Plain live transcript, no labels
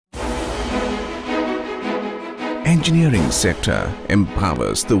engineering sector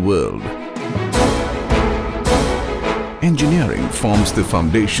empowers the world. Engineering forms the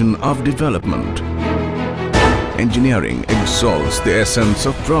foundation of development. Engineering exalts the essence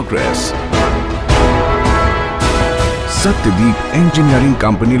of progress. Sathyadeep Engineering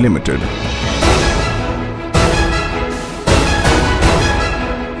Company Limited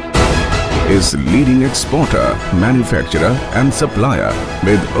is leading exporter, manufacturer and supplier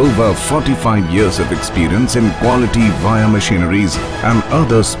with over 45 years of experience in quality wire machineries and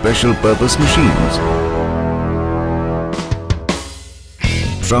other special purpose machines.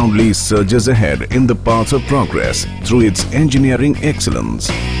 Proudly surges ahead in the path of progress through its engineering excellence.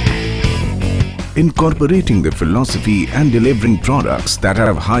 Incorporating the philosophy and delivering products that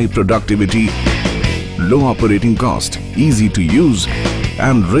have high productivity, low operating cost, easy to use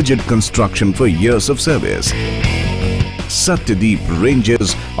and rigid construction for years of service. Sathyadeep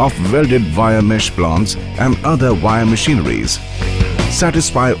ranges of welded wire mesh plants and other wire machineries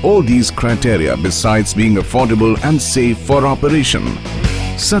satisfy all these criteria besides being affordable and safe for operation.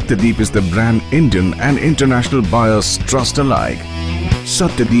 Sathyadeep is the brand Indian and international buyers trust alike.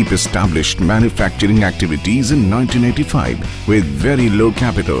 Sathyadeep established manufacturing activities in 1985 with very low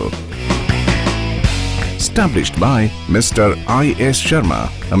capital. Established by Mr. I.S. Sharma,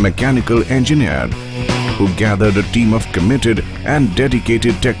 a mechanical engineer, who gathered a team of committed and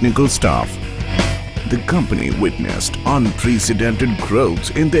dedicated technical staff. The company witnessed unprecedented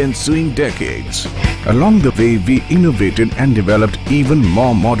growth in the ensuing decades. Along the way, we innovated and developed even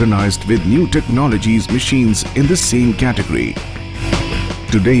more modernized with new technologies machines in the same category.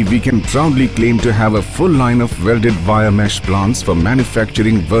 Today, we can proudly claim to have a full line of welded wire mesh plants for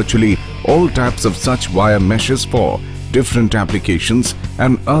manufacturing virtually all types of such wire meshes for different applications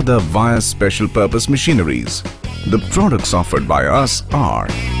and other wire special purpose machineries. The products offered by us are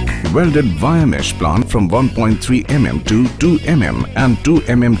welded wire mesh plant from 1.3 mm to 2 mm and 2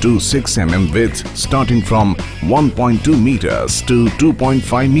 mm to 6 mm width starting from 1.2 meters to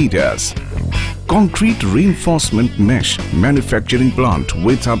 2.5 meters. Concrete reinforcement mesh manufacturing plant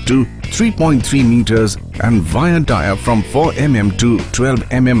width up to 3.3 meters and wire dia from 4 mm to 12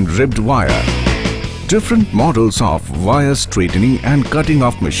 mm ribbed wire. Different models of wire straightening and cutting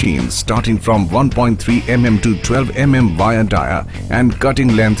off machines starting from 1.3 mm to 12 mm wire dia and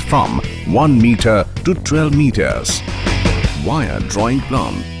cutting length from 1 meter to 12 meters. Wire drawing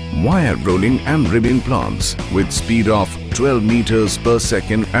plant, wire rolling and ribbing plants with speed of 12 meters per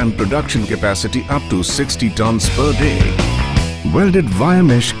second and production capacity up to 60 tons per day. Welded wire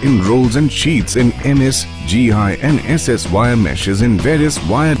mesh in rolls and sheets in MS, GI and SS wire meshes in various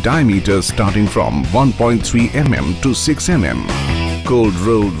wire diameters starting from 1.3 mm to 6 mm. Cold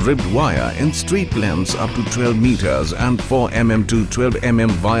rolled ribbed wire in straight lengths up to 12 meters and 4 mm to 12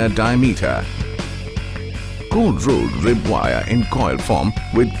 mm wire diameter. Cold rolled ribbed wire in coil form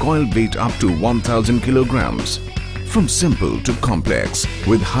with coil weight up to 1000 kilograms. From simple to complex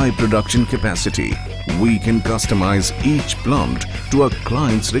with high production capacity, we can customize each plant to a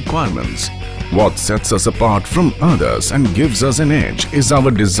client's requirements. What sets us apart from others and gives us an edge is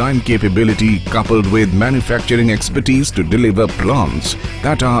our design capability coupled with manufacturing expertise to deliver plants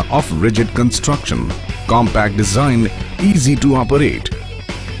that are of rigid construction, compact design, easy to operate,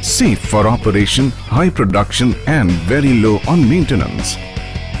 safe for operation, high production and very low on maintenance.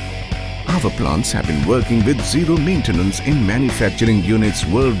 Our plants have been working with zero maintenance in manufacturing units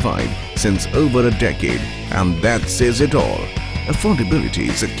worldwide since over a decade, and that says it all. Affordability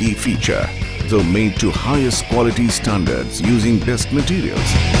is a key feature, though made to highest quality standards using best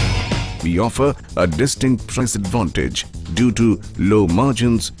materials. We offer a distinct price advantage due to low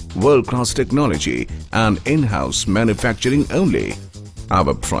margins, world-class technology and in-house manufacturing only.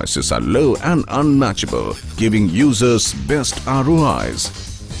 Our prices are low and unmatchable, giving users best ROIs.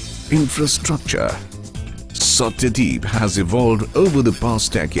 Infrastructure. Sathyadeep has evolved over the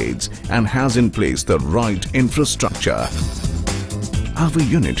past decades and has in place the right infrastructure. Our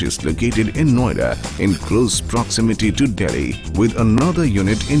unit is located in Noida in close proximity to Delhi with another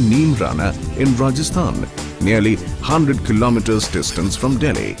unit in Neemrana in Rajasthan, nearly 100 kilometers distance from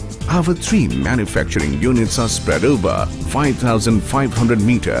Delhi. Our 3 manufacturing units are spread over 5,500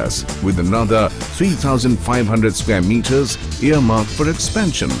 meters with another 3,500 square meters earmarked for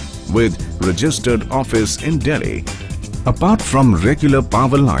expansion with registered office in Delhi. Apart from regular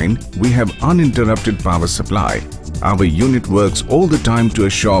power line, we have uninterrupted power supply. Our unit works all the time to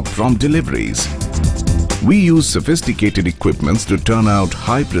assure prompt deliveries. We use sophisticated equipments to turn out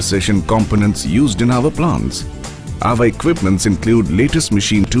high precision components used in our plants. Our equipments include latest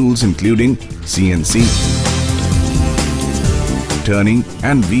machine tools including CNC, turning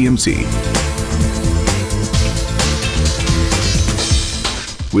and VMC.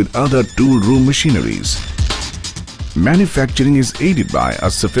 with other tool room machineries. Manufacturing is aided by a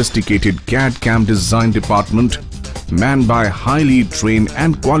sophisticated CAD/CAM design department manned by highly trained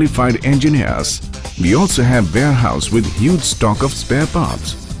and qualified engineers. We also have warehouse with huge stock of spare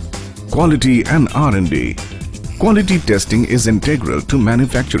parts. Quality and R&D. Quality testing is integral to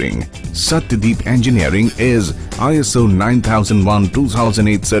manufacturing. Sathyadeep Engineering is ISO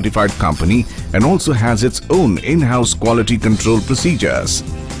 9001-2008 certified company and also has its own in-house quality control procedures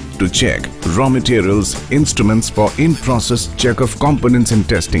to check raw materials, instruments for in-process check of components and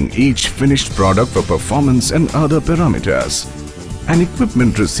testing each finished product for performance and other parameters. An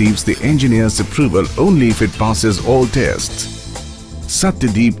equipment receives the engineer's approval only if it passes all tests.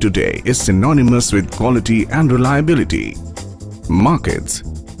 Sathyadeep today is synonymous with quality and reliability. Markets.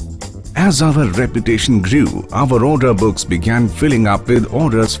 As our reputation grew, our order books began filling up with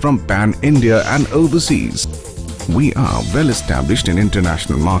orders from pan-India and overseas. We are well established in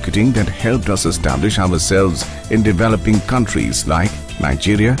international marketing that helped us establish ourselves in developing countries like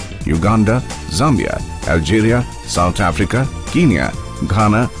Nigeria, Uganda, Zambia, Algeria, South Africa, Kenya,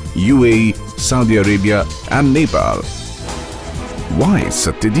 Ghana, UAE, Saudi Arabia and Nepal. Why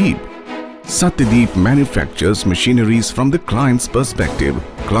Sathyadeep? Sathyadeep manufactures machineries from the client's perspective.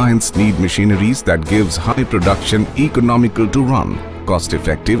 Clients need machineries that gives high production, economical to run,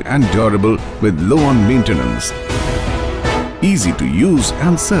 cost-effective and durable with low on maintenance. Easy to use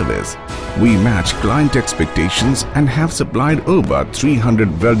and service. We match client expectations and have supplied over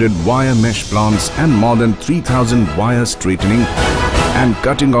 300 welded wire mesh plants and more than 3,000 wire straightening and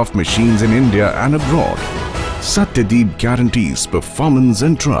cutting off machines in India and abroad. Sathyadeep guarantees performance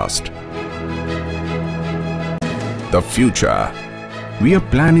and trust. The future. We are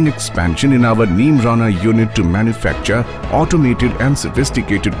planning expansion in our Neemrana unit to manufacture automated and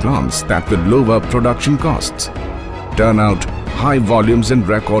sophisticated plants that will lower production costs, turn out high volumes in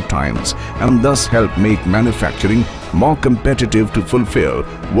record times and thus help make manufacturing more competitive to fulfill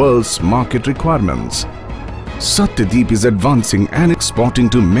world's market requirements. Sathyadeep is advancing and exporting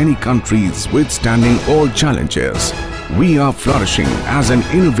to many countries, withstanding all challenges. We are flourishing as an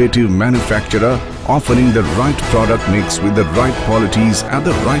innovative manufacturer, offering the right product mix with the right qualities at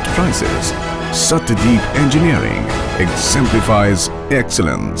the right prices. Sathyadeep Engineering exemplifies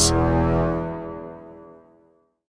excellence.